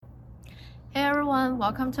Hey everyone,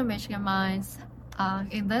 welcome to Michigan Minds.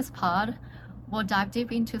 In this pod, we'll dive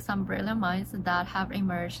deep into some brilliant minds that have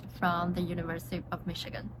emerged from the University of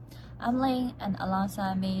Michigan. I'm Lynn, and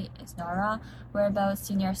alongside me is Nora. We're both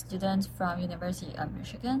senior students from University of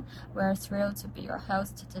Michigan. We're thrilled to be your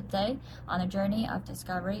host today on a journey of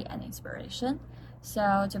discovery and inspiration.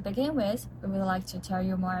 So to begin with, we would like to tell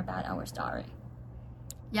you more about our story.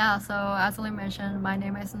 Yeah, so as Lynn mentioned, my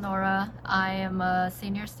name is Nora. I am a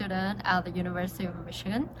senior student at the University of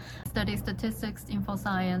Michigan, study statistics, info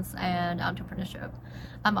science, and entrepreneurship.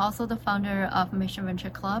 I'm also the founder of Mission Venture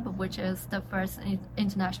Club, which is the first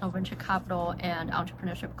international venture capital and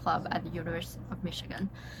entrepreneurship club at the University of Michigan.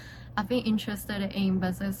 I've been interested in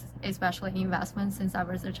business, especially investment, since I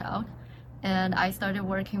was a child. And I started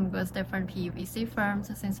working with different PE/VC firms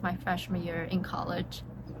since my freshman year in college.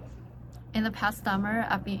 In the past summer,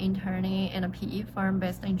 I've been interning in a PE firm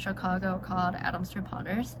based in Chicago called Adams Street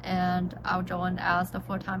Partners, and I'll join as the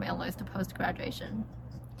full-time analyst post-graduation.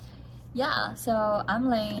 Yeah, so I'm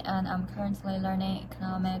Lynn, and I'm currently learning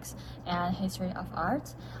economics and history of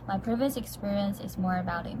art. My previous experience is more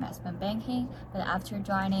about investment banking, but after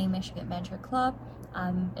joining Michigan Venture Club,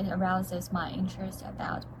 it arouses my interest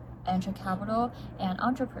about venture capital and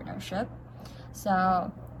entrepreneurship.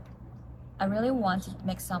 So I really wanted to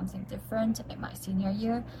make something different in my senior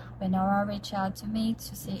year. When Nora reached out to me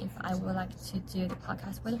to see if I would like to do the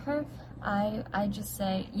podcast with her, I just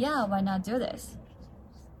say, yeah, why not do this?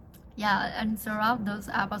 Yeah, and throughout those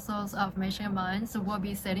episodes of Michigan Minds, we'll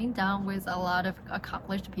be sitting down with a lot of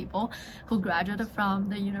accomplished people who graduated from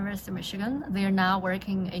the University of Michigan. They are now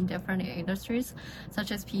working in different industries,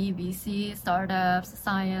 such as PE/VC, startups,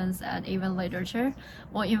 science, and even literature.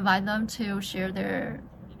 We'll invite them to share their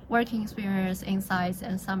working experience, insights,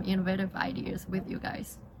 and some innovative ideas with you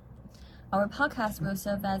guys. Our podcast will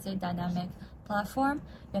serve as a dynamic platform,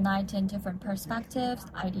 uniting different perspectives,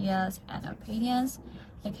 ideas, and opinions,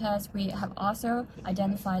 because we have also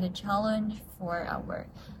identified a challenge for our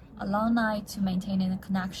alumni to maintain a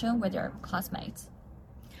connection with their classmates.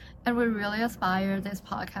 And we really aspire this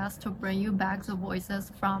podcast to bring you back the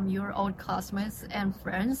voices from your old classmates and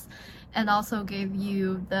friends, and also give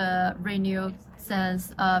you the renewed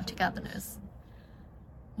sense of togetherness.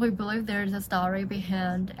 We believe there's a story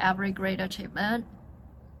behind every great achievement,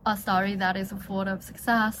 a story that is full of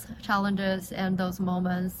success, challenges, and those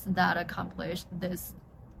moments that accomplished these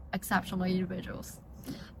exceptional individuals.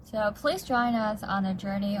 So please join us on a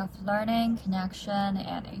journey of learning, connection,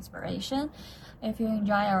 and inspiration. If you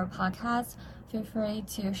enjoy our podcast, feel free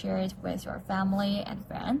to share it with your family and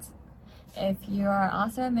friends. If you are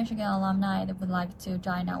also a Michigan alumni and would like to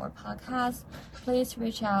join our podcast, please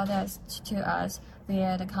reach out to us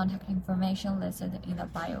via the contact information listed in the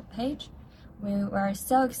bio page. We are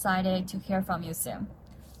so excited to hear from you soon.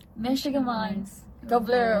 Michigan Minds, go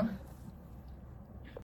blue!